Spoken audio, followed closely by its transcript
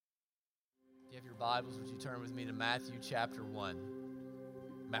Bibles, would you turn with me to Matthew chapter 1?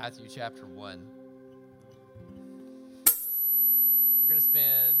 Matthew chapter 1. We're going to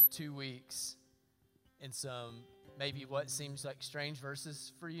spend 2 weeks in some maybe what seems like strange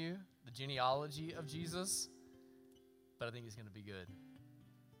verses for you, the genealogy of Jesus, but I think it's going to be good.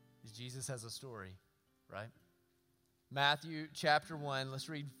 Because Jesus has a story, right? Matthew chapter 1, let's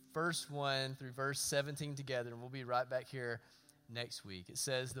read verse 1 through verse 17 together, and we'll be right back here next week. It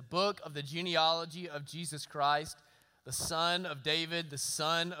says, the book of the genealogy of Jesus Christ, the son of David, the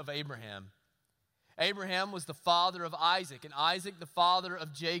son of Abraham. Abraham was the father of Isaac, and Isaac the father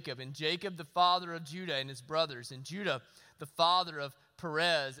of Jacob, and Jacob the father of Judah and his brothers, and Judah the father of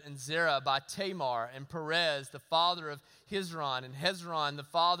Perez and Zerah by Tamar, and Perez the father of Hezron, and Hezron the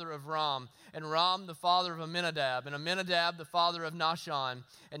father of Ram, and Ram the father of Amminadab, and Amminadab the father of Nahshon,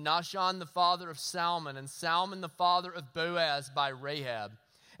 and Nahshon the father of Salmon, and Salmon the father of Boaz by Rahab,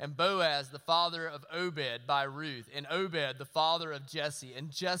 and Boaz the father of Obed by Ruth, and Obed the father of Jesse,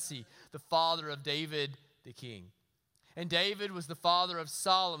 and Jesse the father of David the king. And David was the father of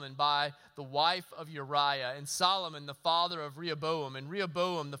Solomon by the wife of Uriah, and Solomon the father of Rehoboam, and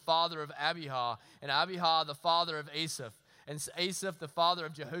Rehoboam the father of Abijah, and Abijah the father of Asaph, and Asaph the father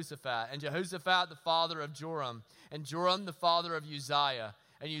of Jehoshaphat, and Jehoshaphat the father of Joram, and Joram the father of Uzziah,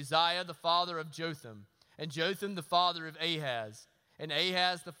 and Uzziah the father of Jotham, and Jotham the father of Ahaz, and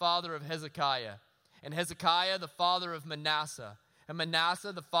Ahaz the father of Hezekiah, and Hezekiah the father of Manasseh, and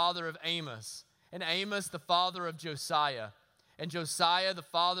Manasseh the father of Amos, and Amos the father of Josiah, and Josiah the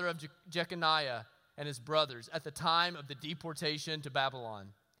father of Jeconiah and his brothers at the time of the deportation to Babylon.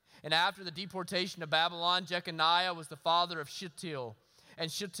 And after the deportation to Babylon, Jeconiah was the father of Shealtiel, and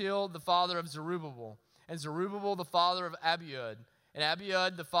Shealtiel the father of Zerubbabel, and Zerubbabel the father of Abiud, and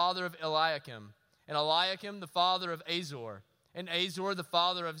Abiud the father of Eliakim, and Eliakim the father of Azor, and Azor the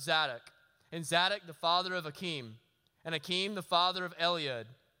father of Zadok, and Zadok the father of Achim, and Achim the father of Eliud,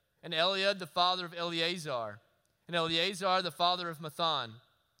 and Eliud the father of Eleazar, and Eleazar the father of Matthan,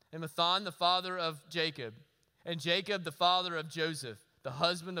 and Matthan the father of Jacob, and Jacob the father of Joseph, the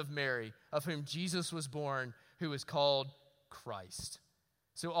husband of Mary, of whom Jesus was born, who is called Christ.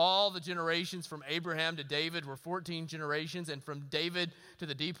 So all the generations from Abraham to David were 14 generations, and from David to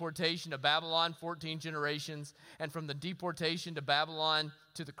the deportation to Babylon, 14 generations, and from the deportation to Babylon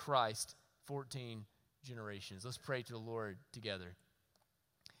to the Christ, 14 generations. Let's pray to the Lord together.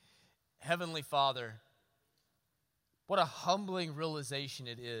 Heavenly Father, what a humbling realization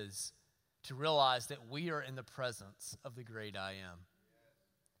it is to realize that we are in the presence of the great I am.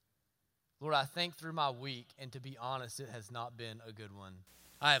 Lord, I think through my week, and to be honest, it has not been a good one.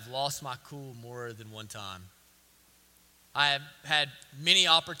 I have lost my cool more than one time. I have had many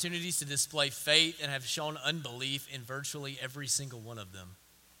opportunities to display faith and have shown unbelief in virtually every single one of them.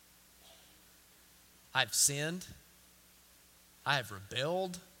 I've sinned. I have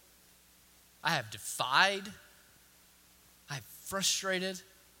rebelled. I have defied. I have frustrated.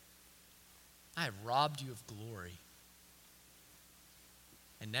 I have robbed you of glory.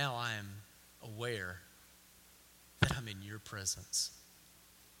 And now I am aware that I'm in your presence.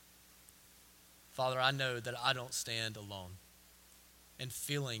 Father, I know that I don't stand alone, and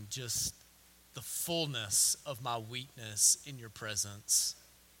feeling just the fullness of my weakness in your presence,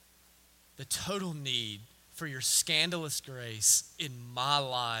 the total need for your scandalous grace in my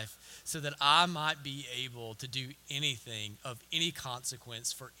life so that I might be able to do anything of any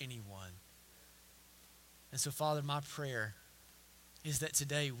consequence for anyone. And so, Father, my prayer is that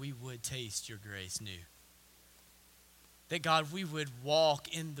today we would taste your grace new. That, God, we would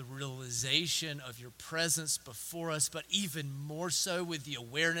walk in the realization of your presence before us, but even more so with the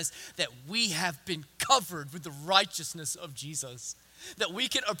awareness that we have been covered with the righteousness of Jesus. That we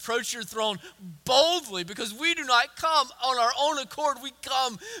can approach your throne boldly because we do not come on our own accord. We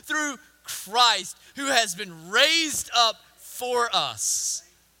come through Christ who has been raised up for us.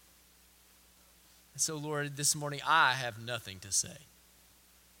 And so, Lord, this morning I have nothing to say.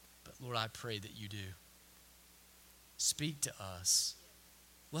 But Lord, I pray that you do. Speak to us.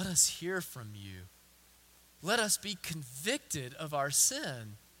 Let us hear from you. Let us be convicted of our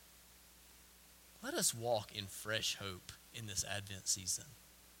sin. Let us walk in fresh hope in this Advent season.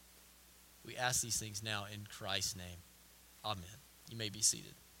 We ask these things now in Christ's name. Amen. You may be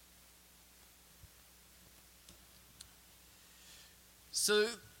seated. So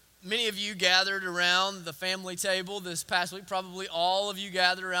many of you gathered around the family table this past week. Probably all of you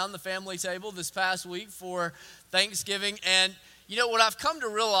gathered around the family table this past week for Thanksgiving. And you know what I've come to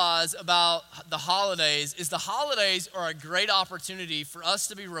realize about the holidays is the holidays are a great opportunity for us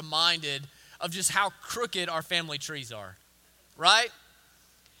to be reminded of just how crooked our family trees are, right?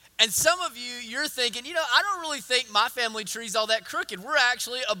 And some of you, you're thinking, I don't really think my family tree's all that crooked. We're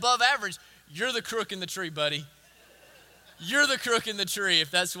actually above average. You're the crook in the tree, buddy. You're the crook in the tree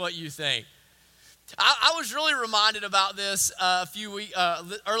if that's what you think. I was really reminded about this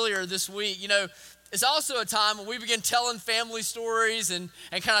earlier this week. It's also a time when we begin telling family stories and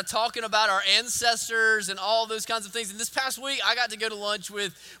kind of talking about our ancestors and all those kinds of things. And this past week, I got to go to lunch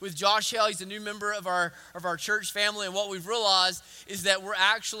with Josh Hale. He's a new member of our church family. And what we've realized is that we're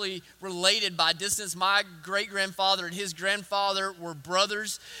actually related by distance. My great-grandfather and his grandfather were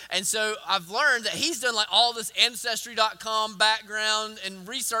brothers. And so I've learned that he's done like all this Ancestry.com background and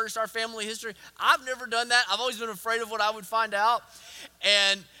researched our family history. I've never done that. I've always been afraid of what I would find out.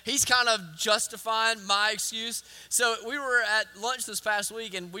 And he's kind of justifying my excuse. So we were at lunch this past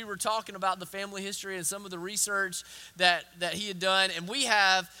week, and we were talking about the family history and some of the research that he had done. And we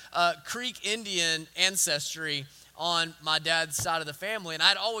have Creek Indian ancestry on my dad's side of the family. And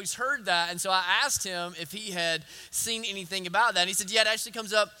I'd always heard that. And so I asked him if he had seen anything about that. And he said, yeah, it actually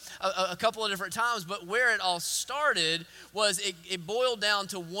comes up a couple of different times. But where it all started was it boiled down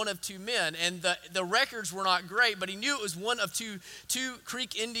to one of two men. And the records were not great, but he knew it was one of two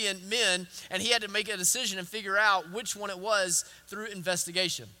Creek Indian men. And he had to make a decision and figure out which one it was through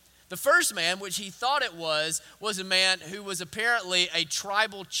investigation. The first man, which he thought it was a man who was apparently a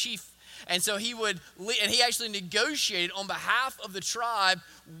tribal chief. And so he actually negotiated on behalf of the tribe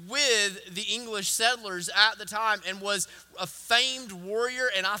with the English settlers at the time and was a famed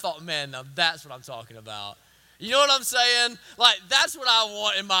warrior. And I thought, man, now that's what I'm talking about. You know what I'm saying? Like, that's what I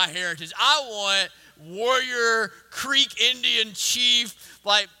want in my heritage. I want warrior, Creek Indian chief.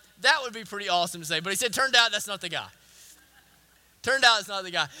 Like, that would be pretty awesome to say. But he said, turned out that's not the guy. Turned out it's not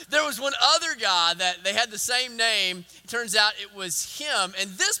the guy. There was one other guy that they had the same name. It turns out it was him. And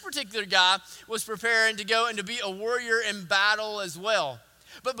this particular guy was preparing to go and to be a warrior in battle as well.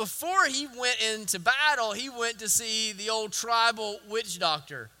 But before he went into battle, he went to see the old tribal witch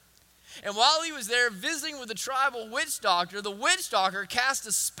doctor. And while he was there visiting with the tribal witch doctor, the witch doctor cast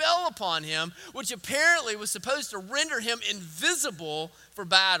a spell upon him, which apparently was supposed to render him invisible for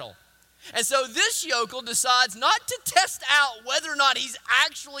battle. And so this yokel decides not to test out whether or not he's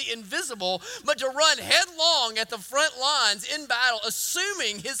actually invisible, but to run headlong at the front lines in battle,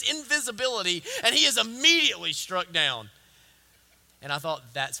 assuming his invisibility, and he is immediately struck down. And I thought,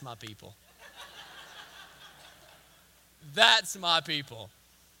 that's my people. That's my people.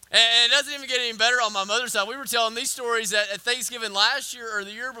 And it doesn't even get any better on my mother's side. We were telling these stories at Thanksgiving last year or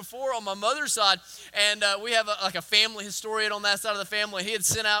the year before on my mother's side. And we have a family historian on that side of the family. He had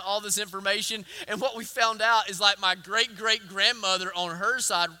sent out all this information. And what we found out is like my great-great-grandmother on her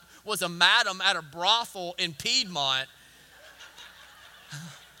side was a madam at a brothel in Piedmont.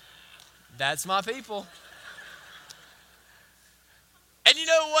 That's my people. And you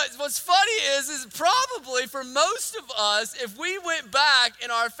know what's funny is probably for most of us, if we went back in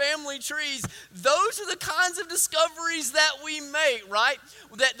our family trees, those are the kinds of discoveries that we make, right?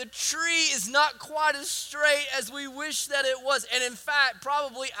 That the tree is not quite as straight as we wish that it was. And in fact,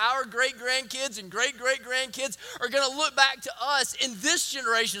 probably our great-grandkids and great-great-grandkids are going to look back to us in this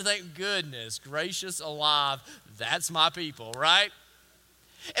generation and think, goodness gracious alive, that's my people, right?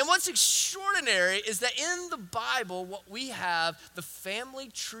 And what's extraordinary is that in the Bible, what we have the family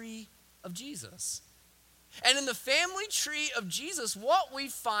tree of Jesus. And in the family tree of Jesus, what we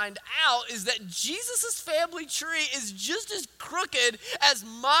find out is that Jesus' family tree is just as crooked as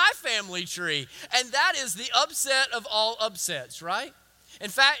my family tree. And that is the upset of all upsets, right? In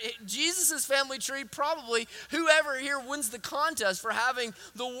fact, Jesus' family tree, probably whoever here wins the contest for having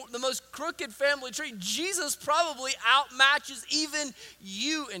the most crooked family tree, Jesus probably outmatches even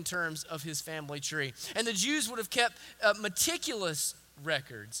you in terms of his family tree. And the Jews would have kept meticulous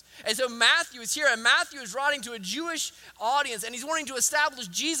records. And so Matthew is here, and Matthew is writing to a Jewish audience, and he's wanting to establish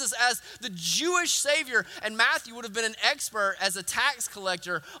Jesus as the Jewish Savior. And Matthew would have been an expert as a tax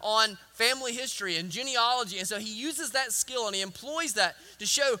collector on family history and genealogy. And so he uses that skill and he employs that to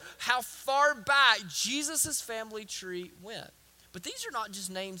show how far back Jesus' family tree went. But these are not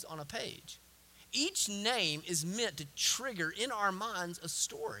just names on a page. Each name is meant to trigger in our minds a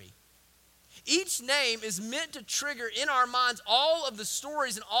story. Each name is meant to trigger in our minds all of the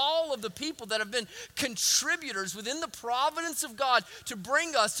stories and all of the people that have been contributors within the providence of God to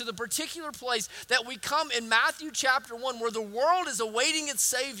bring us to the particular place that we come in Matthew chapter 1, where the world is awaiting its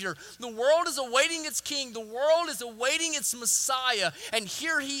Savior. The world is awaiting its King. The world is awaiting its Messiah. And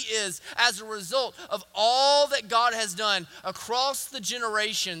here he is as a result of all that God has done across the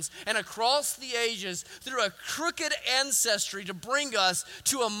generations and across the ages through a crooked ancestry to bring us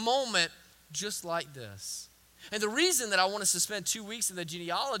to a moment just like this. And the reason that I want us to spend 2 weeks in the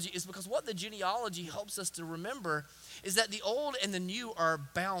genealogy is because what the genealogy helps us to remember is that the old and the new are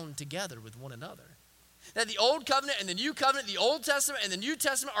bound together with one another. That the Old Covenant and the New Covenant, the Old Testament and the New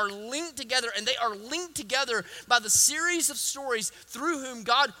Testament are linked together, and they are linked together by the series of stories through whom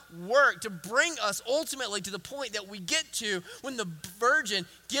God worked to bring us ultimately to the point that we get to when the virgin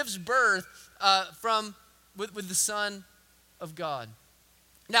gives birth with the Son of God.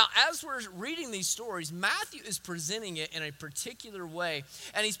 Now, as we're reading these stories, Matthew is presenting it in a particular way,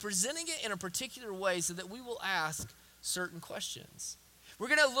 and he's presenting it in a particular way so that we will ask certain questions. We're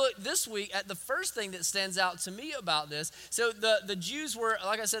going to look this week at the first thing that stands out to me about this. So the Jews were,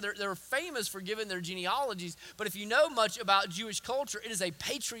 like I said, they're famous for giving their genealogies, but if you know much about Jewish culture, it is a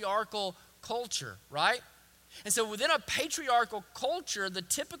patriarchal culture, right? And so within a patriarchal culture, the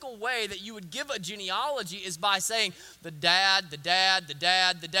typical way that you would give a genealogy is by saying the dad,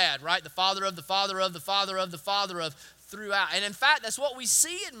 right? The father of the father of the father of the father of throughout. And in fact, that's what we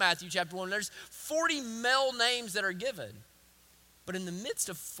see in Matthew chapter 1. There's 40 male names that are given. But in the midst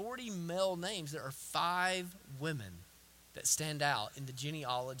of 40 male names, there are 5 women that stand out in the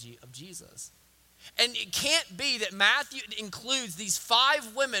genealogy of Jesus. And it can't be that Matthew includes these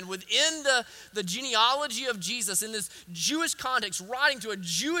 5 women within the genealogy of Jesus in this Jewish context, writing to a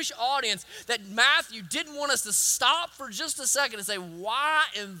Jewish audience, that Matthew didn't want us to stop for just a second and say, why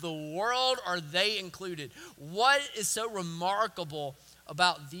in the world are they included? What is so remarkable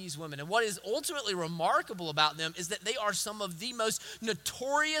about these women? And what is ultimately remarkable about them is that they are some of the most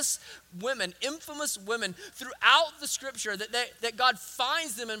notorious women, infamous women throughout the scripture, that God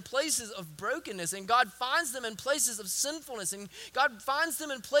finds them in places of brokenness, and God finds them in places of sinfulness, and God finds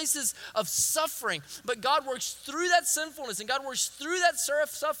them in places of suffering. But God works through that sinfulness, and God works through that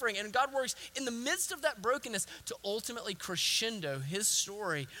suffering, and God works in the midst of that brokenness to ultimately crescendo his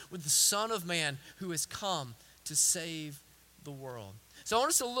story with the Son of Man who has come to save the world. So I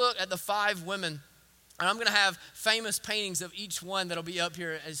want us to look at the 5 women, and I'm going to have famous paintings of each one that'll be up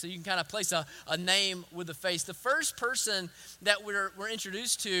here so you can kind of place a name with a face. The first person that we're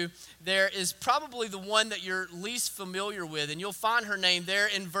introduced to there is probably the one that you're least familiar with, and you'll find her name there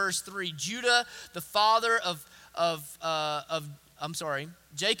in verse 3. Judah, the father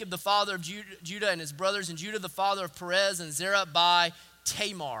Jacob, the father of Judah and his brothers, and Judah, the father of Perez and Zerah by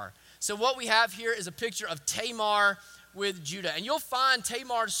Tamar. So what we have here is a picture of Tamar with Judah. And you'll find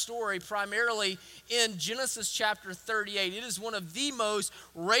Tamar's story primarily in Genesis chapter 38. It is one of the most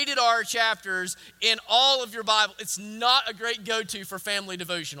rated R chapters in all of your Bible. It's not a great go-to for family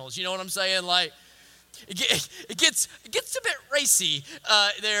devotionals. You know what I'm saying? Like, it gets a bit racy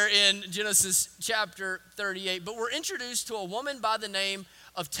there in Genesis chapter 38. But we're introduced to a woman by the name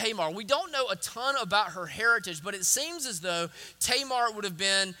of Tamar. We don't know a ton about her heritage, but it seems as though Tamar would have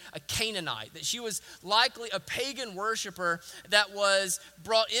been a Canaanite, that she was likely a pagan worshiper that was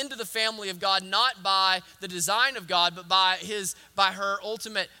brought into the family of God, not by the design of God, but by her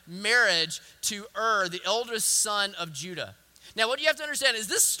ultimate marriage to the eldest son of Judah. Now, what you have to understand is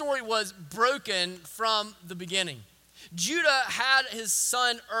this story was broken from the beginning. Judah had his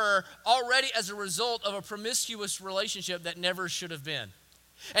son already as a result of a promiscuous relationship that never should have been.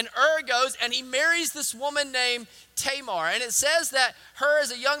 And goes and he marries this woman named Tamar. And it says that her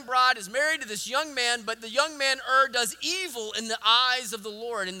as a young bride is married to this young man, but the young man does evil in the eyes of the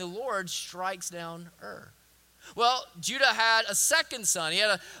Lord, and the Lord strikes down Well, Judah had a second son. He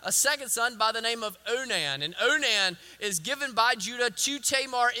had a second son by the name of Onan. And Onan is given by Judah to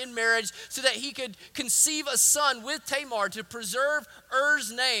Tamar in marriage so that he could conceive a son with Tamar to preserve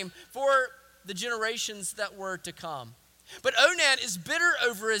name for the generations that were to come. But Onan is bitter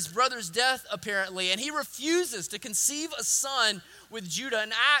over his brother's death, apparently, and he refuses to conceive a son with Judah,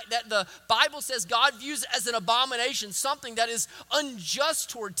 an act that the Bible says God views as an abomination, something that is unjust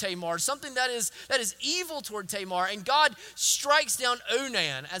toward Tamar, something that is evil toward Tamar, and God strikes down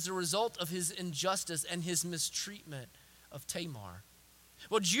Onan as a result of his injustice and his mistreatment of Tamar.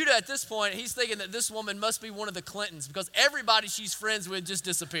 Well, Judah at this point, he's thinking that this woman must be one of the Clintons because everybody she's friends with just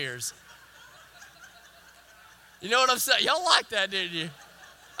disappears. You know what I'm saying? Y'all like that, didn't you?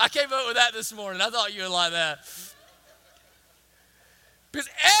 I came up with that this morning. I thought you would like that. Because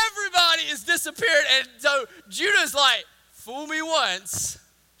everybody is disappeared, and so Judah's like, fool me once,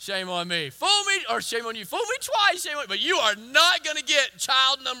 shame on me. Fool me, or shame on you. Fool me twice, shame on you. But you are not going to get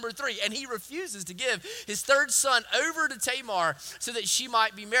child number 3. And he refuses to give his third son over to Tamar so that she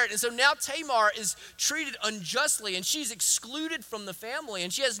might be married. And so now Tamar is treated unjustly, and she's excluded from the family,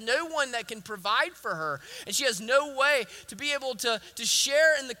 and she has no one that can provide for her, and she has no way to be able to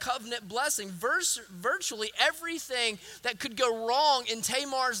share in the covenant blessing. Virtually everything that could go wrong in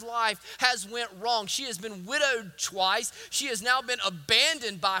Tamar's life has went wrong. She has been widowed twice. She has now been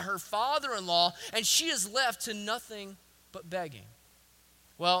abandoned by her father-in-law, and she is left to nothing but begging.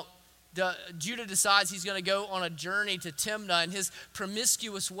 Well, Judah decides he's going to go on a journey to Timnah, and his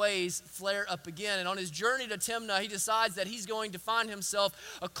promiscuous ways flare up again. And on his journey to Timnah, he decides that he's going to find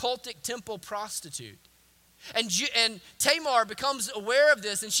himself a cultic temple prostitute. And Tamar becomes aware of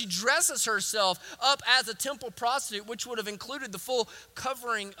this, and she dresses herself up as a temple prostitute, which would have included the full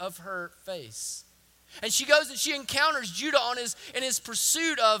covering of her face. And she goes and she encounters Judah in his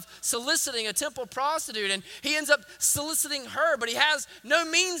pursuit of soliciting a temple prostitute. And he ends up soliciting her, but he has no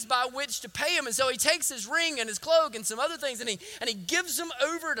means by which to pay him. And so he takes his ring and his cloak and some other things, and he gives them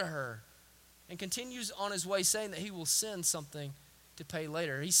over to her and continues on his way, saying that he will send something to pay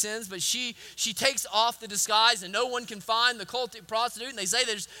later. He sends, but she takes off the disguise, and no one can find the cultic prostitute. And they say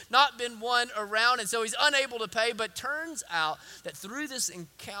there's not been one around, and so he's unable to pay. But turns out that through this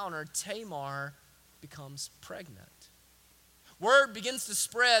encounter, Tamar becomes pregnant. Word begins to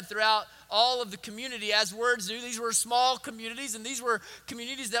spread throughout all of the community, as words do. These were small communities, and these were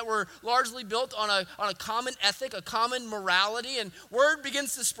communities that were largely built on a common ethic, a common morality. And word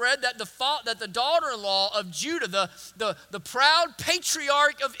begins to spread that the daughter-in-law of Judah, the proud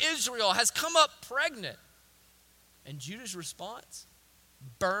patriarch of Israel, has come up pregnant. And Judah's response?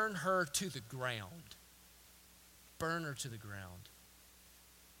 Burn her to the ground. Burn her to the ground.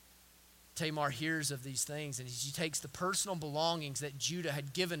 Tamar hears of these things, and she takes the personal belongings that Judah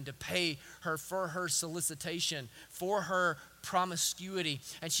had given to pay her for her solicitation, for her promiscuity,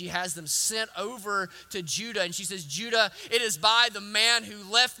 and she has them sent over to Judah. And she says, Judah, it is by the man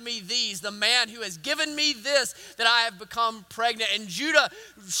who left me these, the man who has given me this, that I have become pregnant. And Judah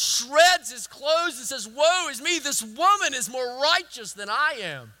shreds his clothes and says, woe is me, this woman is more righteous than I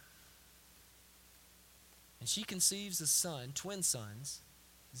am. And she conceives a son, twin sons,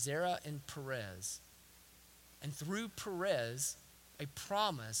 Zerah and Perez. And through Perez, a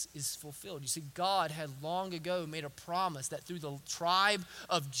promise is fulfilled. You see, God had long ago made a promise that through the tribe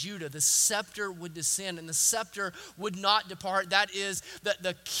of Judah, the scepter would descend, and the scepter would not depart. That is, that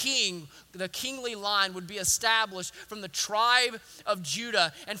the kingly line would be established from the tribe of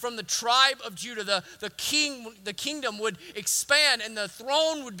Judah. And from the tribe of Judah, the kingdom would expand, and the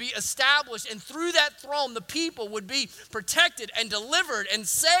throne would be established. And through that throne, the people would be protected and delivered and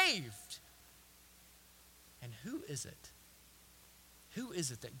saved. And who is it? Who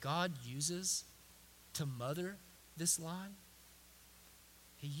is it that God uses to mother this line?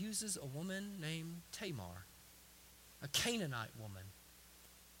 He uses a woman named Tamar, a Canaanite woman,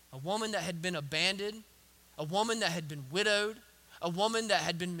 a woman that had been abandoned, a woman that had been widowed, a woman that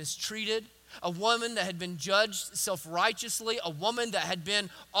had been mistreated, a woman that had been judged self-righteously, a woman that had been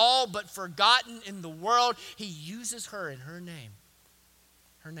all but forgotten in the world. He uses her in her name.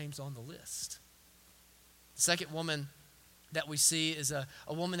 Her name's on the list. The second woman that we see is a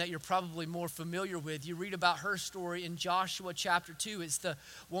woman that you're probably more familiar with. You read about her story in Joshua chapter 2. It's the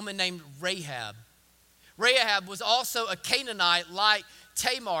woman named Rahab. Rahab was also a Canaanite like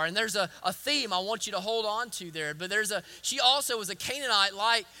Tamar, and there's a theme I want you to hold on to there. But she also was a Canaanite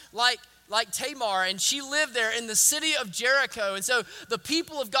like Tamar, and she lived there in the city of Jericho. And so the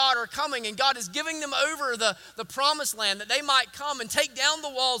people of God are coming, and God is giving them over the promised land, that they might come and take down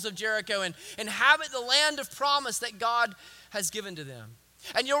the walls of Jericho and inhabit the land of promise that God has given to them.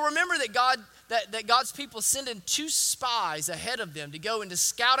 And you'll remember that God's people send in 2 spies ahead of them to go and to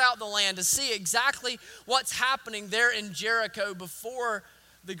scout out the land, to see exactly what's happening there in Jericho before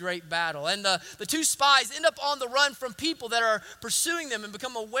the great battle. And the 2 spies end up on the run from people that are pursuing them and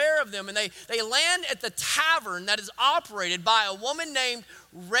become aware of them. And they land at the tavern that is operated by a woman named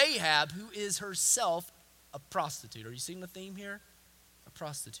Rahab, who is herself a prostitute. Are you seeing the theme here? A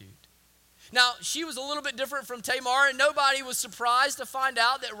prostitute. Now, she was a little bit different from Tamar, and nobody was surprised to find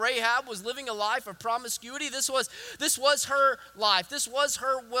out that Rahab was living a life of promiscuity. This was her life. This was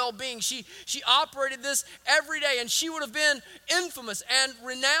her well-being. She operated this every day, and she would have been infamous and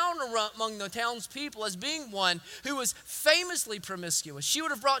renowned among the townspeople as being one who was famously promiscuous. She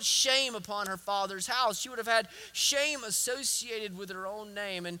would have brought shame upon her father's house. She would have had shame associated with her own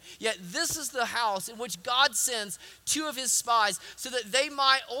name. And yet this is the house in which God sends 2 of his spies so that they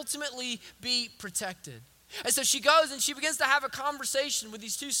might ultimately be protected. And so she goes and she begins to have a conversation with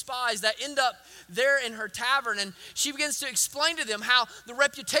these two spies that end up there in her tavern. And she begins to explain to them how the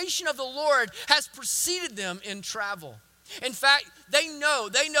reputation of the Lord has preceded them in travel. In fact, they know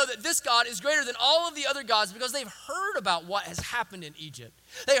that this God is greater than all of the other gods because they've heard about what has happened in Egypt.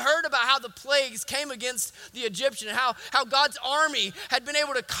 They heard about how the plagues came against the Egyptian and how God's army had been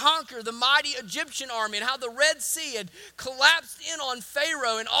able to conquer the mighty Egyptian army and how the Red Sea had collapsed in on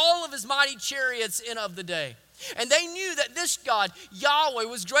Pharaoh and all of his mighty chariots in of the day. And they knew that this God, Yahweh,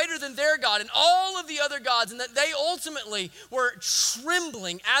 was greater than their God and all of the other gods, and that they ultimately were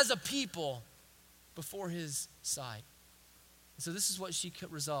trembling as a people before his sight. So this is what she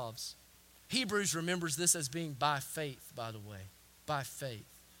resolves. Hebrews remembers this as being by faith, by the way, by faith.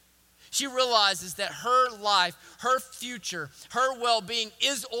 She realizes that her life, her future, her well-being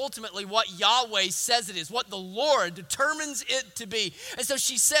is ultimately what Yahweh says it is, what the Lord determines it to be. And so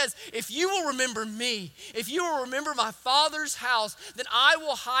she says, if you will remember me, if you will remember my Father's house, then I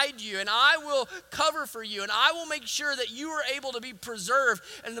will hide you and I will cover for you and I will make sure that you are able to be preserved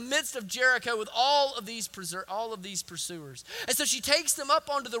in the midst of Jericho with all of these pursuers. And so she takes them up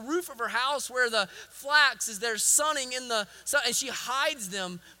onto the roof of her house where the flax is there sunning in the sun, and she hides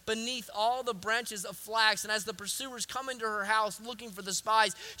them beneath all the branches of flax. And as the pursuers come into her house looking for the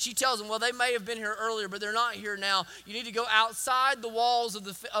spies, she tells them, well, they may have been here earlier, but they're not here now. You need to go outside the walls of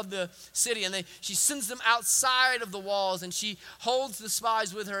the city. And she sends them outside of the walls, and she holds the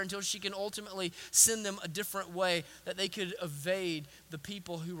spies with her until she can ultimately send them a different way that they could evade the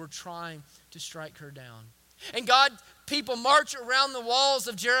people who were trying to strike her down. And people march around the walls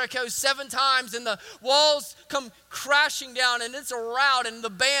of Jericho 7 times, and the walls come crashing down, and it's a rout, and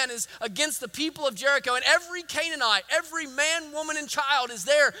the ban is against the people of Jericho. And every Canaanite, every man, woman, and child is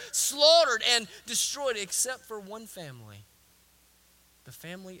there slaughtered and destroyed except for one family, the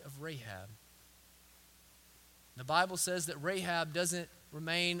family of Rahab. The Bible says that Rahab doesn't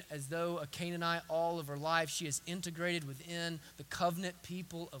remain as though a Canaanite all of her life. She is integrated within the covenant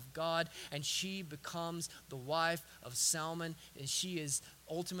people of God, and she becomes the wife of Salmon, and she is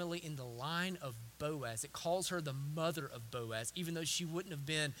ultimately in the line of Boaz. It calls her the mother of Boaz, even though she wouldn't have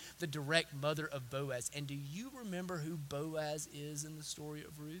been the direct mother of Boaz. And do you remember who Boaz is in the story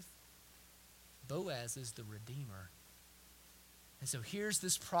of Ruth? Boaz is the Redeemer. And so here's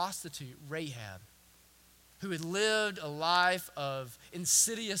this prostitute, Rahab, who had lived a life of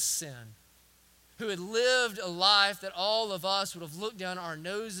insidious sin, who had lived a life that all of us would have looked down our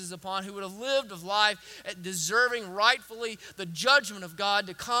noses upon, who would have lived a life deserving rightfully the judgment of God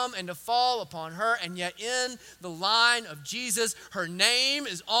to come and to fall upon her. And yet in the line of Jesus, her name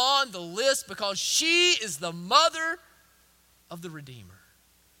is on the list because she is the mother of the Redeemer.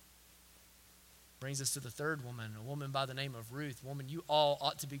 Brings us to the third woman, a woman by the name of Ruth, a woman you all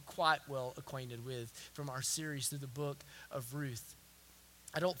ought to be quite well acquainted with from our series through the book of Ruth.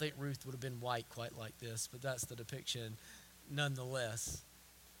 I don't think Ruth would have been white quite like this, but that's the depiction nonetheless.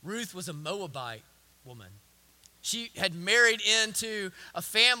 Ruth was a Moabite woman. She had married into a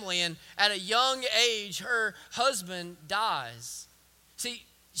family, and at a young age, her husband dies. See,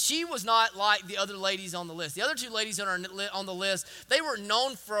 she was not like the other ladies on the list. The other 2 ladies that are on the list, they were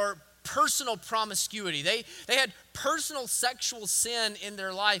known for personal promiscuity. They had personal sexual sin in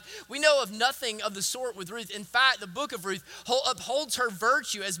their life. We know of nothing of the sort with Ruth. In fact, the book of Ruth upholds her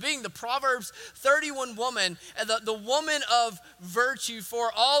virtue as being the Proverbs 31 woman, the woman of virtue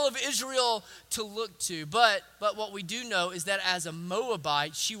for all of Israel to look to. But what we do know is that as a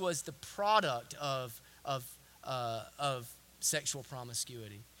Moabite, she was the product of sexual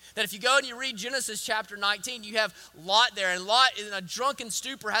promiscuity. That if you go and you read Genesis chapter 19, you have Lot there, and Lot in a drunken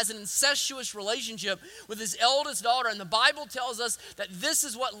stupor has an incestuous relationship with his eldest daughter, and the Bible tells us that this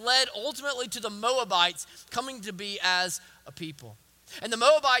is what led ultimately to the Moabites coming to be as a people. And the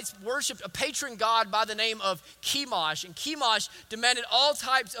Moabites worshipped a patron god by the name of Chemosh, and Chemosh demanded all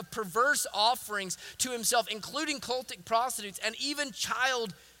types of perverse offerings to himself, including cultic prostitutes and even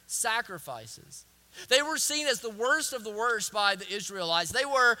child sacrifices. They were seen as the worst of the worst by the Israelites. They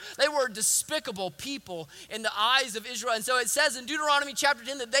were despicable people in the eyes of Israel. And so it says in Deuteronomy chapter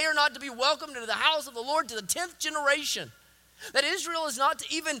 10 that they are not to be welcomed into the house of the Lord to the 10th generation. That Israel is not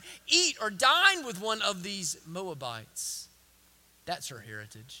to even eat or dine with one of these Moabites. That's her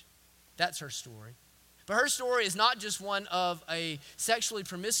heritage. That's her story. But her story is not just one of a sexually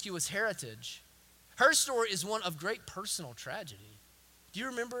promiscuous heritage. Her story is one of great personal tragedy. Do you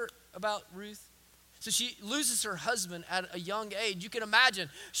remember about Ruth? So she loses her husband at a young age. You can imagine,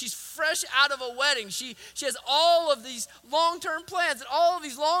 she's fresh out of a wedding. She has all of these long-term plans and all of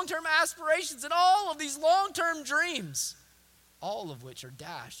these long-term aspirations and all of these long-term dreams. all of which are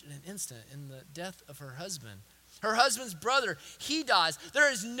dashed in an instant in the death of her husband. Her husband's brother, he dies.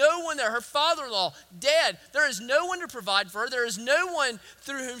 There is no one there. Her father-in-law, dead. There is no one to provide for her. There is no one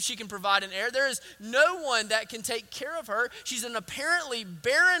through whom she can provide an heir. There is no one that can take care of her. She's an apparently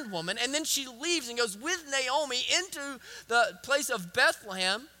barren woman. And then she leaves and goes with Naomi into the place of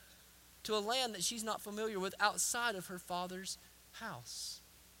Bethlehem to a land that she's not familiar with outside of her father's house.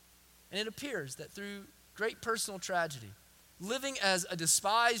 And it appears that through great personal tragedy, living as a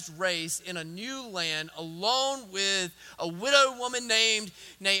despised race in a new land alone with a widow woman named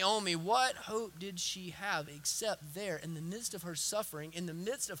Naomi, what hope did she have except there in the midst of her suffering, in the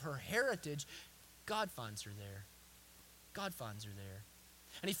midst of her heritage, God finds her there. God finds her there.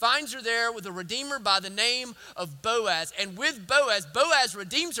 And he finds her there with a redeemer by the name of Boaz. And with Boaz, Boaz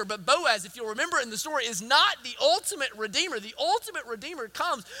redeems her. But Boaz, if you'll remember in the story, is not the ultimate redeemer. The ultimate redeemer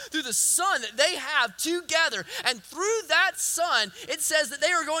comes through the son that they have together. And through that son, it says that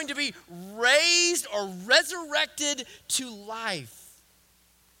they are going to be raised or resurrected to life.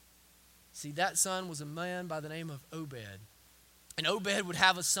 See, that son was a man by the name of Obed. And Obed would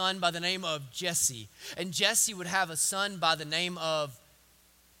have a son by the name of Jesse. And Jesse would have a son by the name of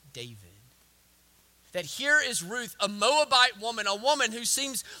David. That here is Ruth, a Moabite woman, a woman who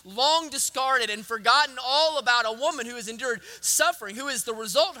seems long discarded and forgotten all about, a woman who has endured suffering, who is the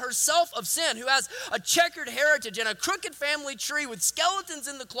result herself of sin, who has a checkered heritage and a crooked family tree with skeletons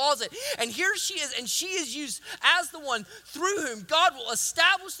in the closet. And here she is, and she is used as the one through whom God will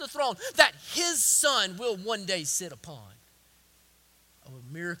establish the throne that his son will one day sit upon. Oh,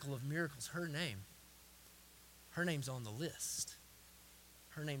 a miracle of miracles. Her name's on the list.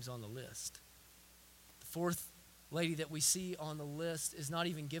 Her name's on the list. The fourth lady that we see on the list is not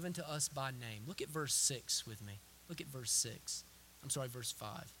even given to us by name. Look at verse 6 with me. Look at verse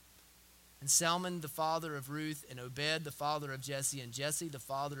 5. And Salmon, the father of Ruth, and Obed, the father of Jesse, and Jesse, the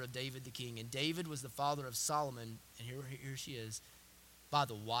father of David the king. And David was the father of Solomon, and here she is, by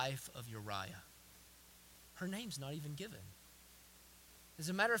the wife of Uriah. Her name's not even given. As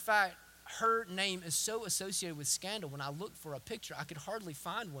a matter of fact, her name is so associated with scandal. When I looked for a picture, I could hardly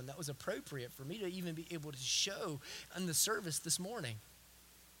find one that was appropriate for me to even be able to show in the service this morning.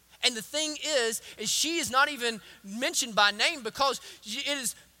 And the thing is she is not even mentioned by name because it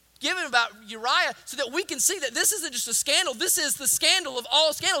is given about Uriah so that we can see that this isn't just a scandal. This is the scandal of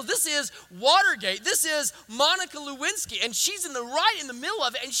all scandals. This is Watergate. This is Monica Lewinsky. And she's right in the middle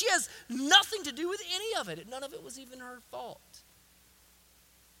of it, and she has nothing to do with any of it. None of it was even her fault.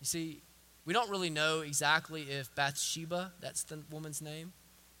 You see, we don't really know exactly if Bathsheba, that's the woman's name.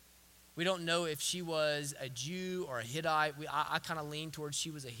 We don't know if she was a Jew or a Hittite. I kind of lean towards she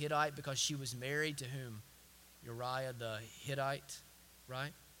was a Hittite because she was married to whom? Uriah the Hittite,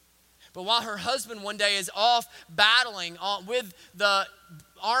 right? But while her husband one day is off battling with the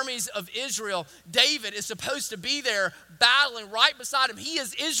armies of Israel, David is supposed to be there battling right beside him. He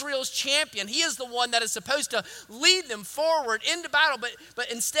is Israel's champion. He is the one that is supposed to lead them forward into battle.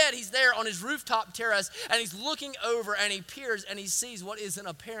 But instead, he's there on his rooftop terrace, and he's looking over, and he peers, and he sees what is an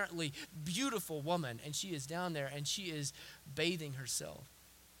apparently beautiful woman. And she is down there, and she is bathing herself.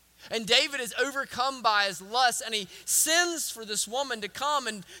 And David is overcome by his lust, and he sends for this woman to come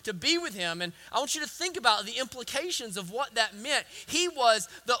and to be with him. And I want you to think about the implications of what that meant. He was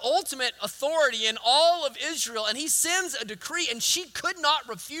the ultimate authority in all of Israel, and he sends a decree, and she could not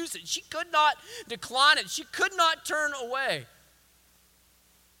refuse it. She could not decline it. She could not turn away.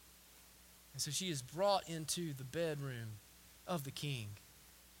 And so she is brought into the bedroom of the king,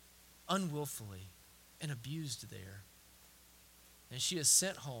 unwillfully, and abused there. And she is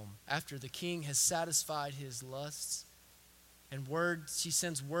sent home after the king has satisfied his lusts. And she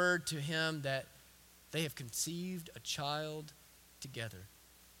sends word to him that they have conceived a child together.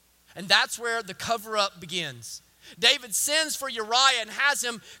 And that's where the cover-up begins. David sends for Uriah and has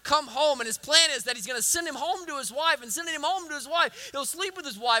him come home, and his plan is that he's going to send him home to his wife, and sending him home to his wife, he'll sleep with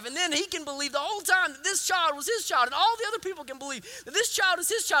his wife, and then he can believe the whole time that this child was his child, and all the other people can believe that this child is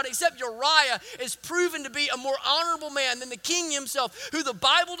his child, except Uriah is proven to be a more honorable man than the king himself, who the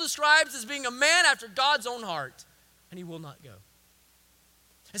Bible describes as being a man after God's own heart, and he will not go.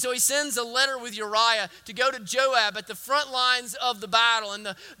 And so he sends a letter with Uriah to go to Joab at the front lines of the battle. And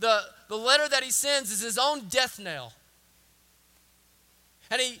the letter that he sends is his own death knell.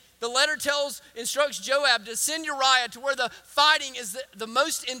 And the letter instructs Joab to send Uriah to where the fighting is the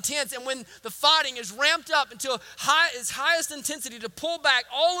most intense. And when the fighting is ramped up until its highest intensity, to pull back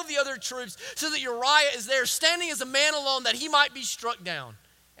all of the other troops so that Uriah is there standing as a man alone, that he might be struck down.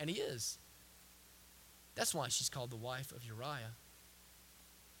 And he is. That's why she's called the wife of Uriah.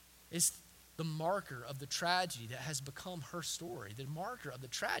 the marker of the tragedy that has become her story, the marker of the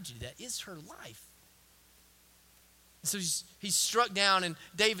tragedy that is her life. So he's struck down, and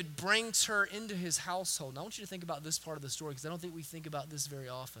David brings her into his household. Now, I want you to think about this part of the story because I don't think we think about this very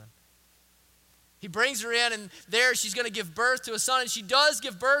often. He brings her in, and there she's going to give birth to a son, and she does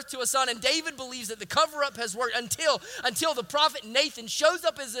give birth to a son, and David believes that the cover-up has worked until the prophet Nathan shows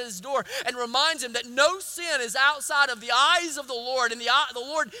up at his door and reminds him that no sin is outside of the eyes of the Lord, and the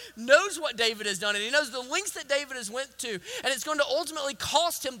Lord knows what David has done, and he knows the lengths that David has went to, and it's going to ultimately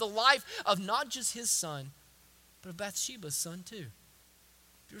cost him the life of not just his son, but of Bathsheba's son too.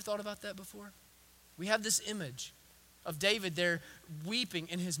 Have you ever thought about that before? We have this image of David there weeping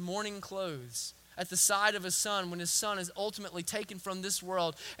in his mourning clothes at the side of his son when his son is ultimately taken from this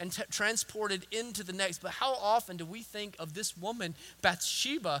world and transported into the next. But how often do we think of this woman,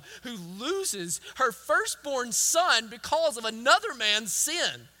 Bathsheba, who loses her firstborn son because of another man's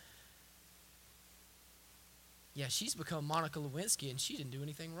sin? Yeah, she's become Monica Lewinsky, and she didn't do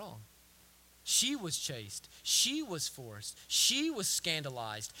anything wrong. She was chased. She was forced. She was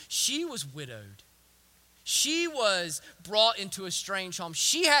scandalized. She was widowed. She was brought into a strange home.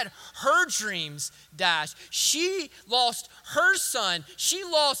 She had her dreams dashed. She lost her son. She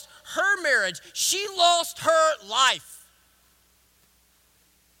lost her marriage. She lost her life.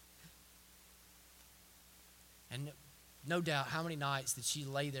 And no doubt, how many nights did she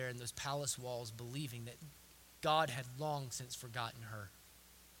lay there in those palace walls believing that God had long since forgotten her?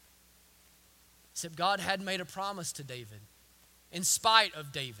 Except God had made a promise to David, in spite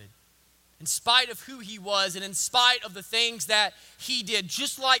of David, in spite of who he was, and in spite of the things that he did.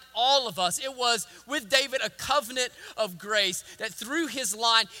 Just like all of us, it was with David a covenant of grace, that through his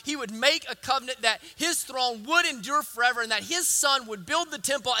line, he would make a covenant that his throne would endure forever, and that his son would build the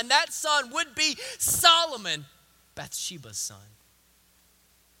temple, and that son would be Solomon, Bathsheba's son.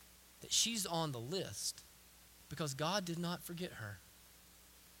 That she's on the list because God did not forget her.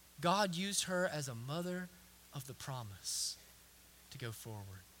 God used her as a mother of the promise to go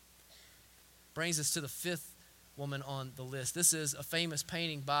forward. Brings us to the fifth woman on the list. This is a famous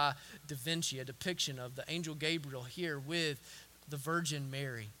painting by Da Vinci, a depiction of the angel Gabriel here with the Virgin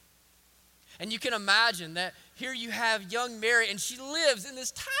Mary. And you can imagine that here you have young Mary, and she lives in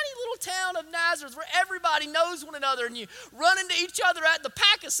this tiny little town of Nazareth where everybody knows one another, and you run into each other at the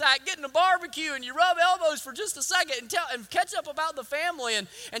pack-a-sack getting a barbecue, and you rub elbows for just a second and catch up about the family and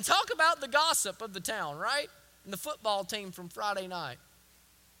talk about the gossip of the town, right? And the football team from Friday night.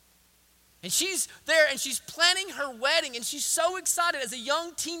 And she's there, and she's planning her wedding, and she's so excited as a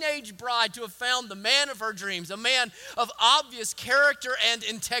young teenage bride to have found the man of her dreams, a man of obvious character and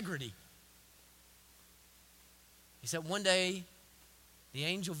integrity. Except one day, the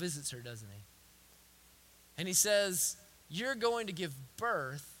angel visits her, doesn't he? And he says, you're going to give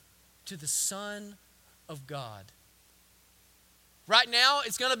birth to the Son of God. Right now,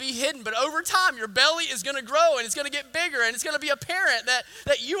 it's going to be hidden, but over time, your belly is going to grow, and it's going to get bigger, and it's going to be apparent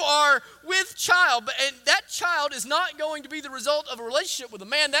that you are with child. And that child is not going to be the result of a relationship with a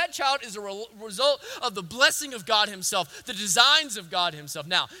man. That child is a result of the blessing of God himself, the designs of God himself.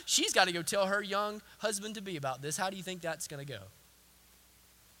 Now, she's got to go tell her young husband-to-be about this. How do you think that's going to go?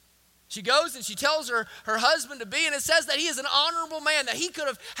 She goes and she tells her husband-to-be, and it says that he is an honorable man, that he could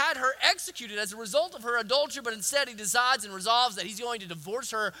have had her executed as a result of her adultery, but instead he decides and resolves that he's going to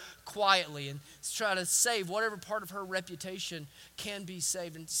divorce her quietly and try to save whatever part of her reputation can be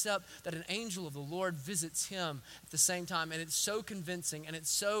saved, except that an angel of the Lord visits him at the same time. And it's so convincing, and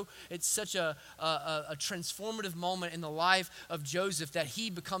it's such a transformative moment in the life of Joseph that he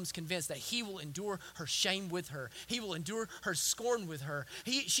becomes convinced that he will endure her shame with her. He will endure her scorn with her.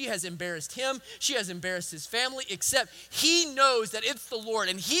 She has embarrassed him. She has embarrassed his family, except he knows that it's the Lord,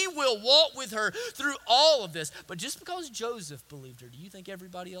 and he will walk with her through all of this. But just because Joseph believed her, do you think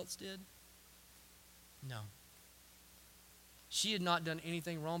everybody else did? No. She had not done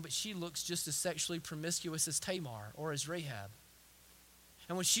anything wrong, but she looks just as sexually promiscuous as Tamar or as Rahab.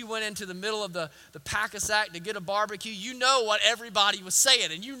 And when she went into the middle of the pack-a-sack to get a barbecue, you know what everybody was saying,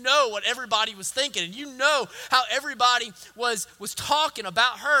 and you know what everybody was thinking, and you know how everybody was talking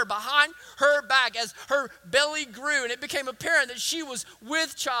about her behind her back as her belly grew, and it became apparent that she was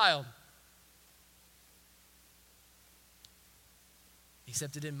with child.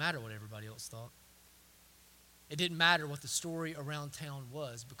 Except it didn't matter what everybody else thought. It didn't matter what the story around town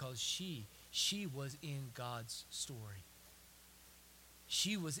was, because she was in God's story.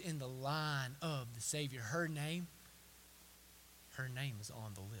 She was in the line of the Savior. Her name is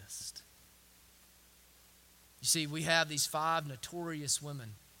on the list. You see, we have these 5 notorious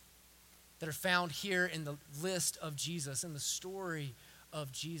women that are found here in the list of Jesus, in the story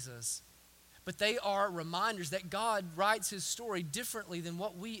of Jesus. but they are reminders that God writes his story differently than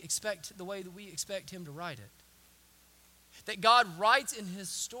what we expect, the way that we expect him to write it. That God writes in his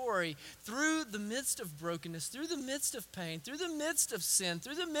story through the midst of brokenness, through the midst of pain, through the midst of sin,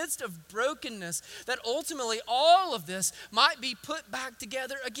 through the midst of brokenness, that ultimately all of this might be put back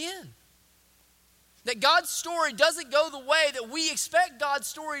together again. That God's story doesn't go the way that we expect God's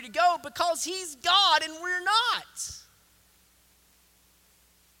story to go because he's God and we're not.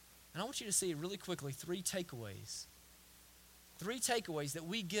 And I want you to see really quickly three takeaways. Three takeaways that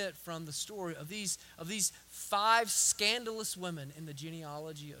we get from the story of these five scandalous women in the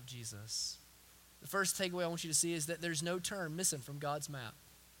genealogy of Jesus. The first takeaway I want you to see is that there's no turn missing from God's map.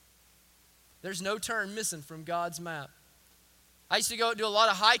 There's no turn missing from God's map. I used to go do a lot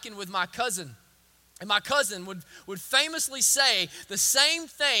of hiking with my cousin. And my cousin would famously say the same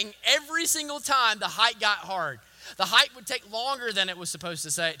thing every single time the hike got hard. The hike would take longer than it was supposed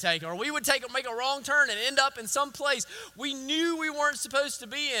to take, or we would make a wrong turn and end up in some place we knew we weren't supposed to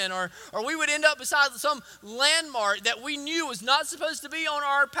be in, or we would end up beside some landmark that we knew was not supposed to be on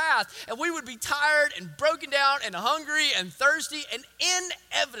our path, and we would be tired and broken down and hungry and thirsty, and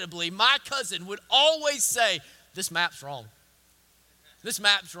inevitably my cousin would always say, "This map's wrong. This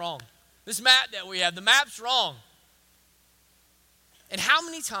map's wrong. This map that we have, the map's wrong." And how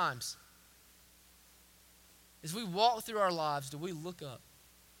many times as we walk through our lives do we look up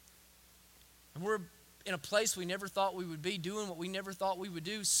and we're in a place we never thought we would be, doing what we never thought we would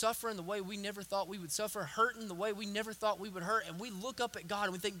do, suffering the way we never thought we would suffer, hurting the way we never thought we would hurt, and we look up at God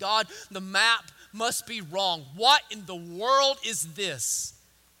and we think, "God, the map must be wrong. What in the world is this?"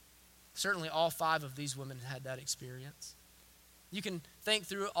 Certainly all five of these women had that experience. You can think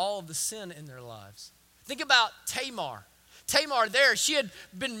through all of the sin in their lives. Think about Tamar. Tamar there, she had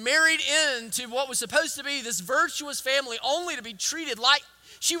been married into what was supposed to be this virtuous family only to be treated like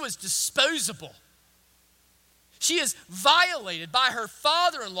she was disposable. She is violated by her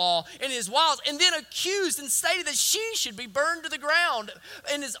father-in-law and his wives, and then accused and stated that she should be burned to the ground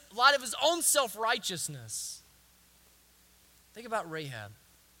in light of his own self-righteousness. Think about Rahab.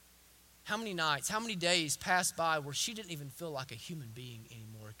 How many nights, how many days passed by where she didn't even feel like a human being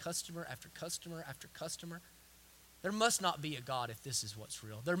anymore? Customer after customer after customer. There must not be a God if this is what's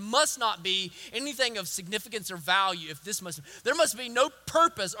real. There must not be anything of significance or value if there must be no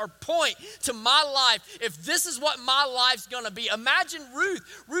purpose or point to my life if this is what my life's going to be. Imagine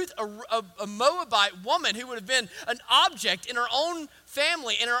Ruth, a Moabite woman who would have been an object in her own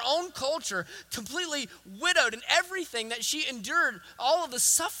family, in her own culture, completely widowed, and everything that she endured, all of the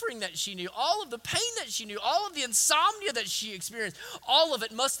suffering that she knew, all of the pain that she knew, all of the insomnia that she experienced, all of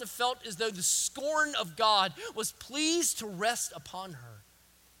it must have felt as though the scorn of God was pleased to rest upon her.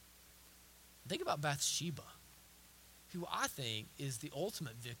 Think about Bathsheba, who I think is the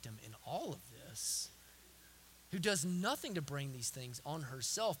ultimate victim in all of this, who does nothing to bring these things on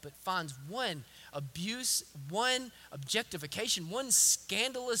herself, but finds one abuse, one objectification, one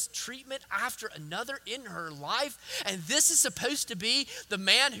scandalous treatment after another in her life. And this is supposed to be the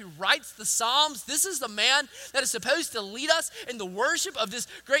man who writes the Psalms. This is the man that is supposed to lead us in the worship of this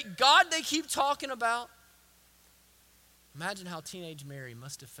great God they keep talking about. Imagine how teenage Mary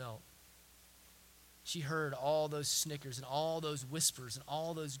must have felt. She heard all those snickers and all those whispers and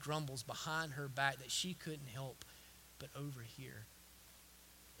all those grumbles behind her back that she couldn't help but overhear.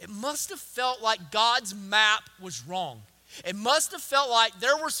 It must have felt like God's map was wrong. It must have felt like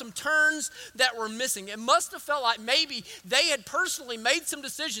there were some turns that were missing. It must have felt like maybe they had personally made some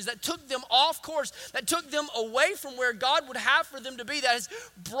decisions that took them off course, that took them away from where God would have for them to be, that has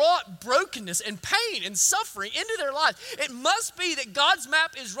brought brokenness and pain and suffering into their lives. It must be that God's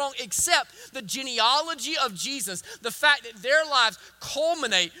map is wrong, except the genealogy of Jesus, the fact that their lives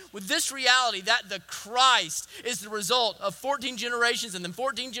culminate with this reality that the Christ is the result of 14 generations and then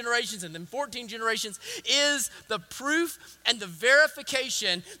 14 generations and then 14 generations, is the proof and the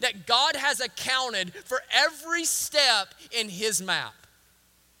verification that God has accounted for every step in his map.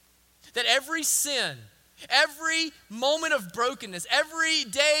 That every sin, every moment of brokenness, every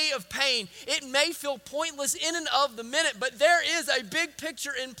day of pain, it may feel pointless in and of the minute, but there is a big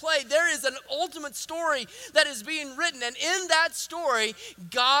picture in play. There is an ultimate story that is being written, and in that story,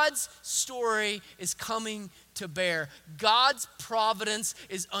 God's story is coming to bear. God's providence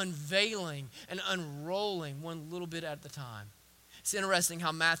is unveiling and unrolling one little bit at a time. It's interesting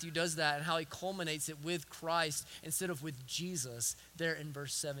how Matthew does that and how he culminates it with Christ instead of with Jesus there in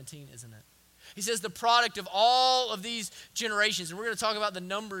verse 17, isn't it? He says the product of all of these generations. And we're going to talk about the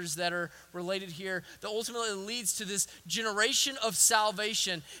numbers that are related here. That ultimately leads to this generation of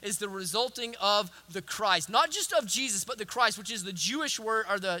salvation is the resulting of the Christ. Not just of Jesus, but the Christ, which is the Jewish word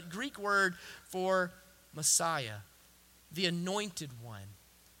or the Greek word for Messiah. The anointed one.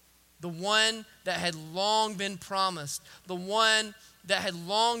 The one that had long been promised. The one that had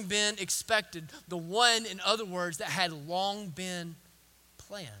long been expected. The one, in other words, that had long been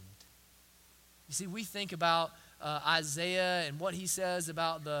planned. You see, we think about Isaiah and what he says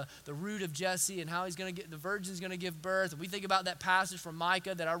about the root of Jesse and how the virgin's going to give birth. And we think about that passage from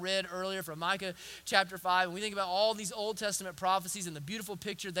Micah that I read earlier from Micah chapter 5. And we think about all these Old Testament prophecies and the beautiful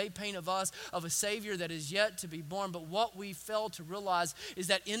picture they paint of us, of a Savior that is yet to be born. But what we fail to realize is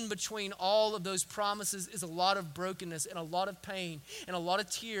that in between all of those promises is a lot of brokenness and a lot of pain and a lot of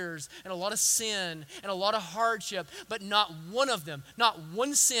tears and a lot of sin and a lot of hardship. But not one of them, not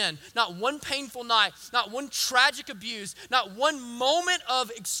one sin, not one painful night, not one tragic abuse, not one moment of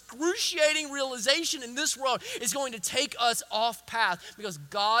excruciating realization in this world is going to take us off path, because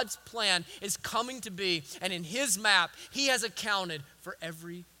God's plan is coming to be, and in his map, he has accounted for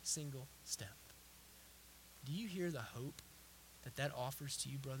every single step. Do you hear the hope that offers to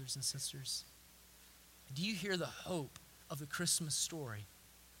you, brothers and sisters? Do you hear the hope of the Christmas story?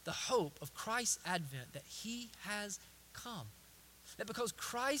 The hope of Christ's advent, that he has come. That because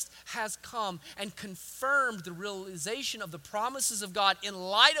Christ has come and confirmed the realization of the promises of God in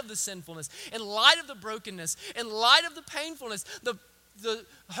light of the sinfulness, in light of the brokenness, in light of the painfulness, the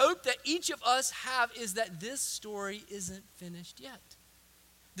hope that each of us have is that this story isn't finished yet.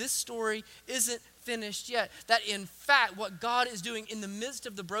 This story isn't finished yet. That in fact, what God is doing in the midst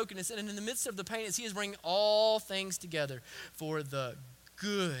of the brokenness and in the midst of the pain is he is bringing all things together for the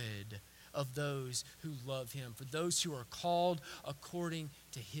good of those who love him, for those who are called according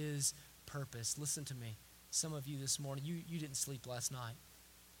to his purpose. Listen to me. Some of you this morning, you didn't sleep last night.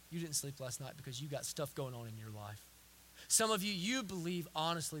 You didn't sleep last night because you got stuff going on in your life. Some of you, you believe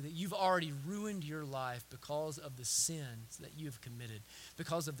honestly that you've already ruined your life because of the sins that you have committed,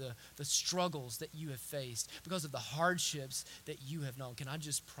 because of the struggles that you have faced, because of the hardships that you have known. Can I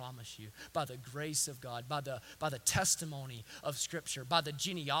just promise you, by the grace of God, by the testimony of Scripture, by the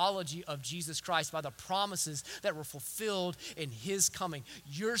genealogy of Jesus Christ, by the promises that were fulfilled in his coming,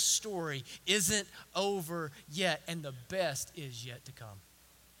 your story isn't over yet, and the best is yet to come.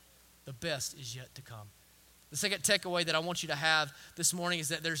 The best is yet to come. The second takeaway that I want you to have this morning is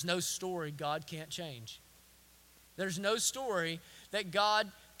that there's no story God can't change. There's no story that God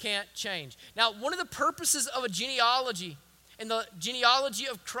can't change. Now, one of the purposes of a genealogy and the genealogy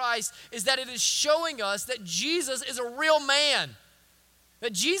of Christ is that it is showing us that Jesus is a real man.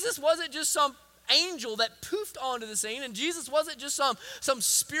 That Jesus wasn't just some angel that poofed onto the scene, and Jesus wasn't just some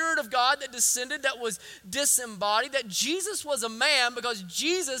spirit of God that descended that was disembodied. That Jesus was a man because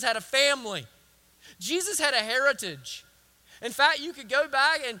Jesus had a family. Jesus had a heritage. In fact, you could go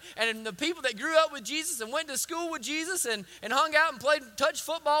back and the people that grew up with Jesus and went to school with Jesus and hung out and played touch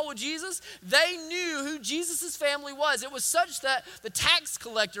football with Jesus, they knew who Jesus' family was. It was such that the tax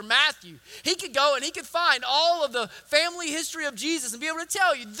collector, Matthew, he could go and he could find all of the family history of Jesus and be able to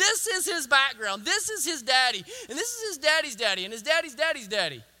tell you, this is his background, this is his daddy, and this is his daddy's daddy, and his daddy's daddy's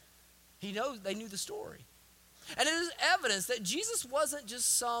daddy. They knew the story. And it is evidence that Jesus wasn't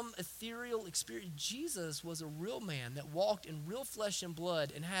just some ethereal experience. Jesus was a real man that walked in real flesh and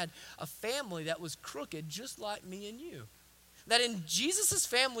blood and had a family that was crooked just like me and you. That in Jesus'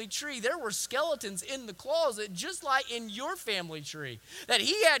 family tree, there were skeletons in the closet just like in your family tree. That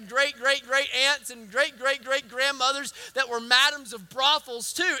he had great-great-great aunts and great-great-great grandmothers that were madams of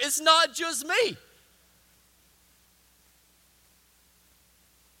brothels too. It's not just me.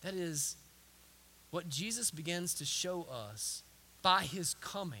 That is what Jesus begins to show us by his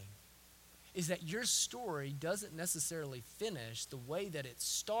coming, is that your story doesn't necessarily finish the way that it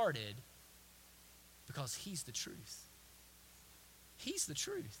started, because he's the truth. He's the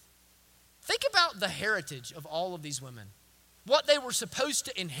truth. Think about the heritage of all of these women, what they were supposed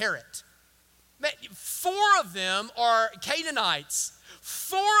to inherit. 4 of them are Canaanites.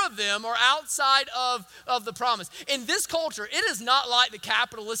 4 of them are outside of the promise. In this culture, it is not like the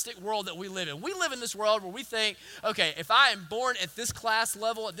capitalistic world that we live in. We live in this world where we think, okay, if I am born at this class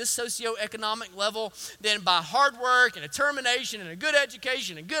level, at this socioeconomic level, then by hard work and determination and a good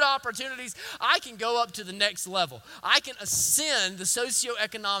education and good opportunities, I can go up to the next level. I can ascend the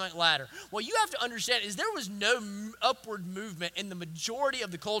socioeconomic ladder. What you have to understand is there was no upward movement in the majority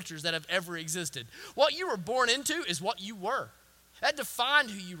of the cultures that have ever existed. What you were born into is what you were. That defined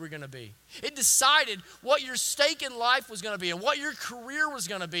who you were going to be. It decided what your stake in life was going to be and what your career was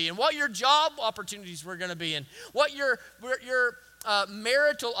going to be and what your job opportunities were going to be and what your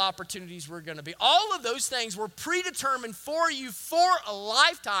marital opportunities were going to be. All of those things were predetermined for you for a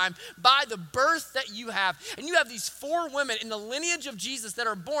lifetime by the birth that you have. And you have these 4 women in the lineage of Jesus that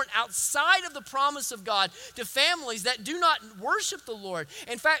are born outside of the promise of God to families that do not worship the Lord.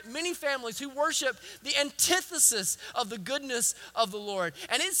 In fact, many families who worship the antithesis of the goodness of the Lord.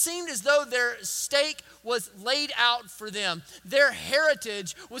 And it seemed as though their stake was laid out for them. Their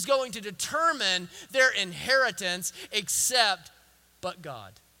heritage was going to determine their inheritance, but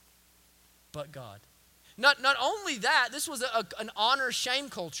God. But God. Not only that, this was an honor-shame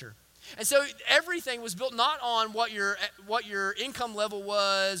culture. And so everything was built not on what your income level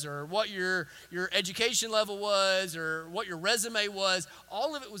was or what your education level was or what your resume was.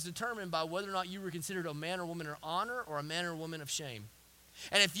 All of it was determined by whether or not you were considered a man or woman of honor or a man or woman of shame.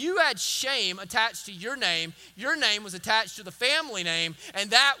 And if you had shame attached to your name was attached to the family name,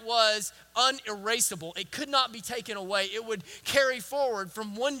 and that was unerasable. It could not be taken away. It would carry forward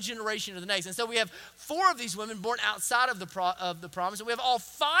from one generation to the next. And so we have 4 of these women born outside of the promise, and we have all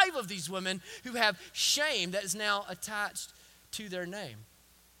 5 of these women who have shame that is now attached to their name.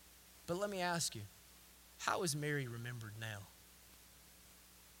 But let me ask you, how is Mary remembered now?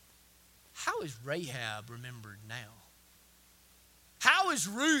 How is Rahab remembered now? How is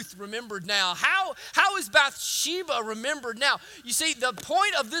Ruth remembered now? How is Bathsheba remembered now? You see, the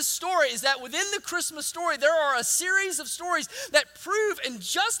point of this story is that within the Christmas story, there are a series of stories that prove and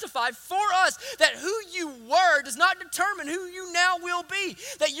justify for us that who you were does not determine who you now will be.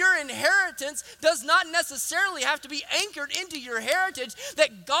 That your inheritance does not necessarily have to be anchored into your heritage.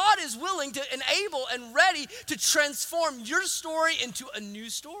 That God is willing to enable and ready to transform your story into a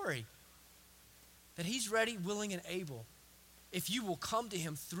new story. That He's ready, willing, and able, if you will come to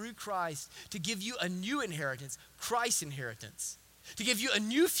Him through Christ, to give you a new inheritance, Christ's inheritance. To give you a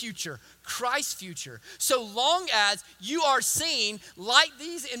new future, Christ's future. So long as you are seen, like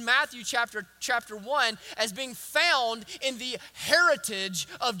these in Matthew chapter 1, as being found in the heritage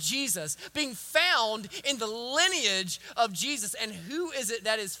of Jesus, being found in the lineage of Jesus. And who is it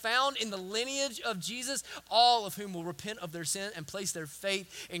that is found in the lineage of Jesus? All of whom will repent of their sin and place their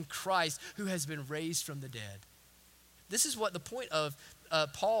faith in Christ, who has been raised from the dead. This is what the point of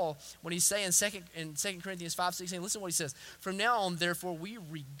Paul, when he's saying in 2 Corinthians 5:16, listen to what he says. From now on, therefore, we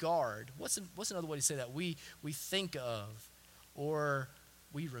regard. What's another way to say that? We think of or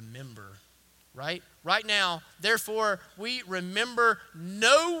we remember, right? Right now, therefore, we remember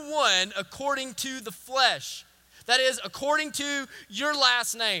no one according to the flesh. That is, according to your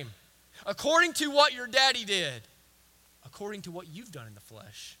last name, according to what your daddy did, according to what you've done in the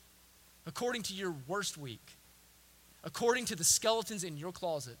flesh, according to your worst week, according to the skeletons in your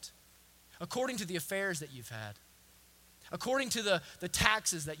closet, according to the affairs that you've had, according to the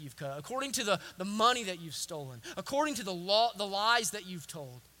taxes that you've cut, according to the money that you've stolen, according to the lies that you've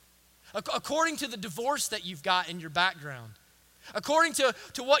told, according to the divorce that you've got in your background, according to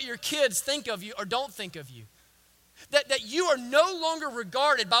what your kids think of you or don't think of you. That you are no longer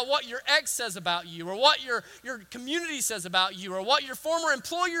regarded by what your ex says about you or what your community says about you or what your former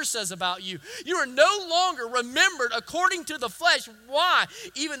employer says about you. You are no longer remembered according to the flesh. Why?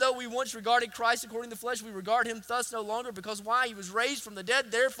 Even though we once regarded Christ according to the flesh, we regard Him thus no longer, because why? He was raised from the dead.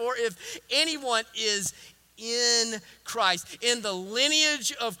 Therefore, if anyone is in Christ, in the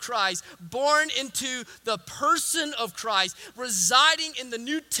lineage of Christ, born into the person of Christ, residing in the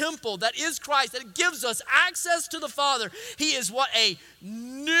new temple that is Christ, that gives us access to the Father, He is what? A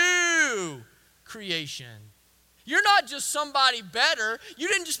new creation. You're not just somebody better. You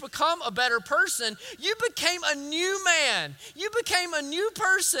didn't just become a better person. You became a new man. You became a new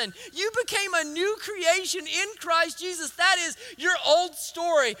person. You became a new creation in Christ Jesus. That is, your old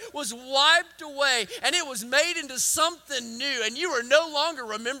story was wiped away and it was made into something new. And you are no longer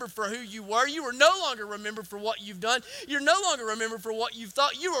remembered for who you were. You are no longer remembered for what you've done. You're no longer remembered for what you've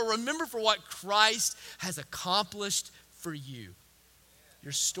thought. You are remembered for what Christ has accomplished for you.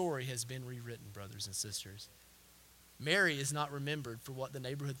 Your story has been rewritten, brothers and sisters. Mary is not remembered for what the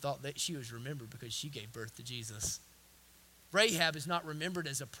neighborhood thought. That she was remembered because she gave birth to Jesus. Rahab is not remembered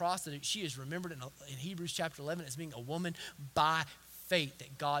as a prostitute. She is remembered in Hebrews chapter 11 as being a woman by faith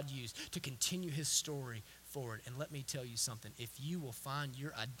that God used to continue His story forward. And let me tell you something. If you will find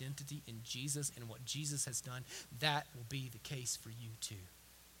your identity in Jesus and what Jesus has done, that will be the case for you too.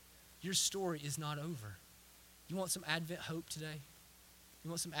 Your story is not over. You want some Advent hope today?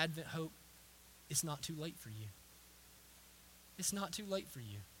 You want some Advent hope? It's not too late for you. It's not too late for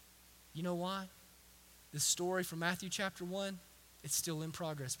you. You know why? This story from Matthew chapter 1, It's still in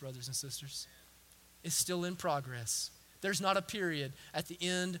progress, brothers and sisters. It's still in progress. There's not a period at the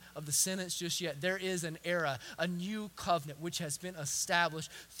end of the sentence just yet. There is an era, a new covenant which has been established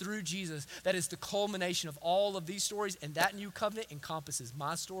through Jesus that is the culmination of all of these stories, and that new covenant encompasses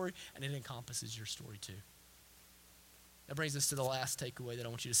my story and it encompasses your story too. That brings us to the last takeaway that I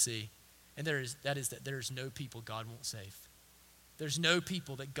want you to see, and there is no people God won't save. There's no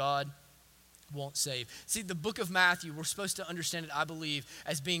people that God won't save. See, the book of Matthew, we're supposed to understand it, I believe,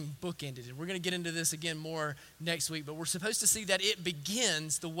 as being bookended. And we're going to get into this again more next week, but we're supposed to see that it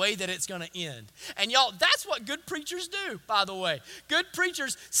begins the way that it's going to end. And y'all, that's what good preachers do, by the way. Good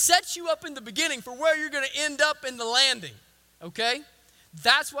preachers set you up in the beginning for where you're going to end up in the landing, okay?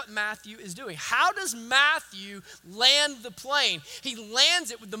 That's what Matthew is doing. How does Matthew land the plane? He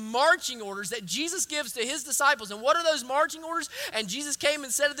lands it with the marching orders that Jesus gives to his disciples. And what are those marching orders? And Jesus came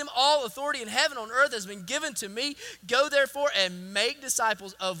and said to them, all authority in heaven and on earth has been given to me. Go therefore and make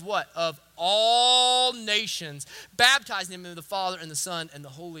disciples of what? Of all nations, baptizing them in the Father and the Son and the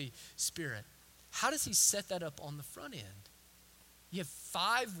Holy Spirit. How does he set that up on the front end? You have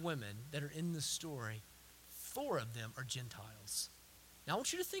 5 women that are in the story. 4 of them are Gentiles. Now, I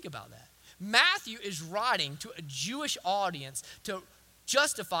want you to think about that. Matthew is writing to a Jewish audience to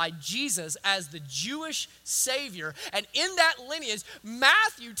justify Jesus as the Jewish Savior. And in that lineage,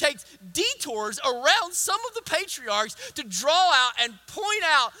 Matthew takes detours around some of the patriarchs to draw out and point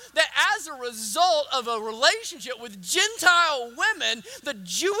out that as a result of a relationship with Gentile women, the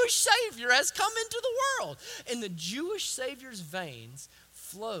Jewish Savior has come into the world. In the Jewish Savior's veins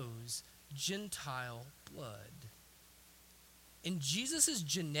flows Gentile blood. In Jesus'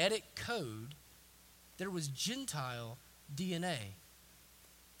 genetic code, there was Gentile DNA.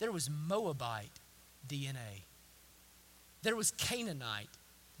 There was Moabite DNA. There was Canaanite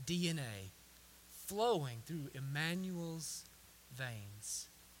DNA flowing through Emmanuel's veins.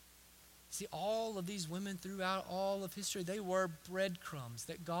 See, all of these women throughout all of history, they were breadcrumbs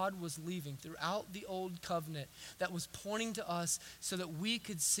that God was leaving throughout the old covenant that was pointing to us so that we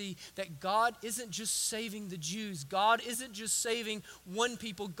could see that God isn't just saving the Jews. God isn't just saving one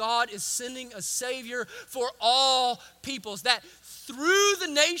people. God is sending a Savior for all peoples. That through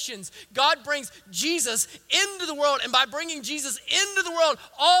the nations, God brings Jesus into the world. And by bringing Jesus into the world,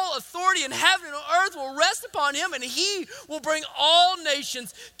 all authority in heaven and on earth will rest upon him, and he will bring all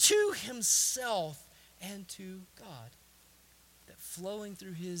nations to himself and to God. That flowing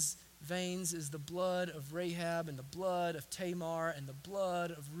through his veins is the blood of Rahab and the blood of Tamar and the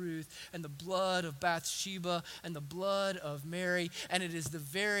blood of Ruth and the blood of Bathsheba and the blood of Mary. And it is the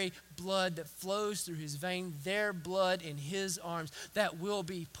very blood that flows through his vein, their blood in his arms, that will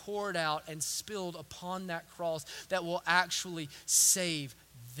be poured out and spilled upon that cross that will actually save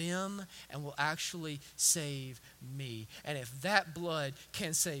them and will actually save me. And if that blood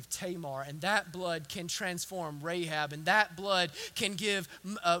can save Tamar, and that blood can transform Rahab, and that blood can give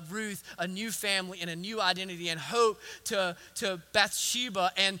Ruth a new family and a new identity and hope to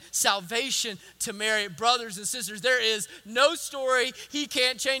Bathsheba and salvation to Mary, brothers and sisters, there is no story he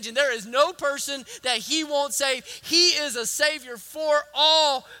can't change, and there is no person that he won't save. He is a Savior for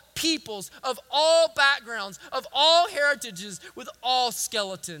all peoples, of all backgrounds, of all heritages, with all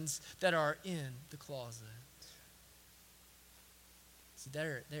skeletons that are in the closet. See,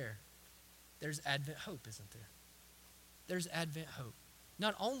 there's Advent hope, isn't there? There's Advent hope.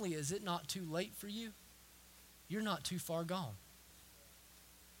 Not only is it not too late for you, you're not too far gone.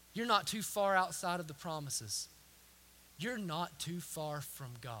 You're not too far outside of the promises. You're not too far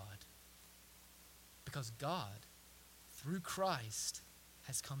from God. Because God, through Christ,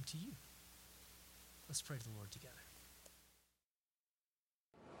 has come to you. Let's pray to the Lord together.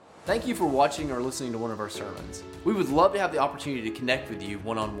 Thank you for watching or listening to one of our sermons. We would love to have the opportunity to connect with you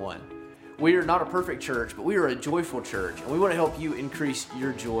one-on-one. We are not a perfect church, but we are a joyful church, and we want to help you increase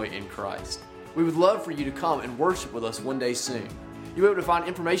your joy in Christ. We would love for you to come and worship with us one day soon. You'll be able to find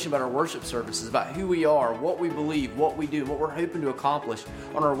information about our worship services, about who we are, what we believe, what we do, and what we're hoping to accomplish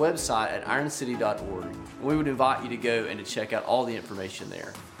on our website at ironcity.org. And we would invite you to go and to check out all the information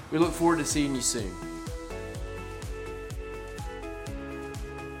there. We look forward to seeing you soon.